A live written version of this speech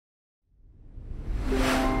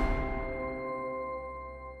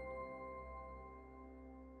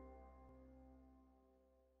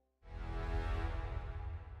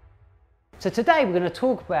So today we're going to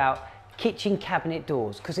talk about kitchen cabinet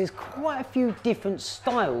doors, because there's quite a few different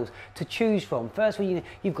styles to choose from. First of all,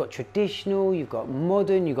 you've got traditional, you've got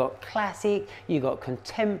modern, you've got classic, you've got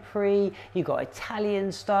contemporary, you've got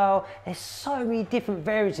Italian style. There's so many different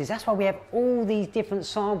varieties. That's why we have all these different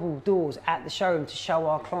sample doors at the showroom to show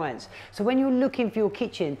our clients. So when you're looking for your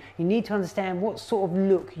kitchen, you need to understand what sort of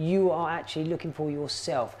look you are actually looking for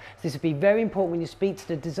yourself. So this would be very important when you speak to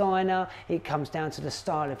the designer. It comes down to the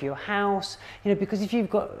style of your house, because if you've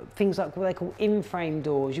got things like what they call in-frame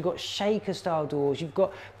doors, you've got shaker style doors, you've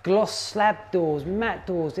got gloss slab doors, matte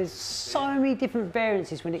doors. There's so many different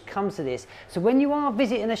variances when it comes to this. So when you are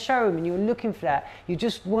visiting a showroom and you're looking for that, you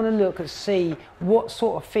just want to look and see what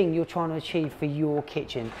sort of thing you're trying to achieve for your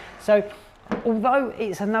kitchen. So although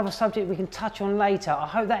it's another subject we can touch on later, I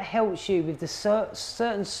hope that helps you with the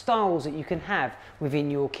certain styles that you can have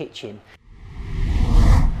within your kitchen.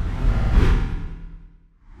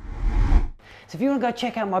 So if you want to go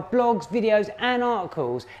check out my blogs, videos and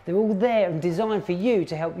articles, they're all there and designed for you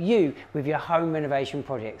to help you with your home renovation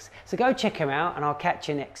projects. So go check them out and I'll catch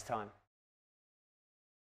you next time.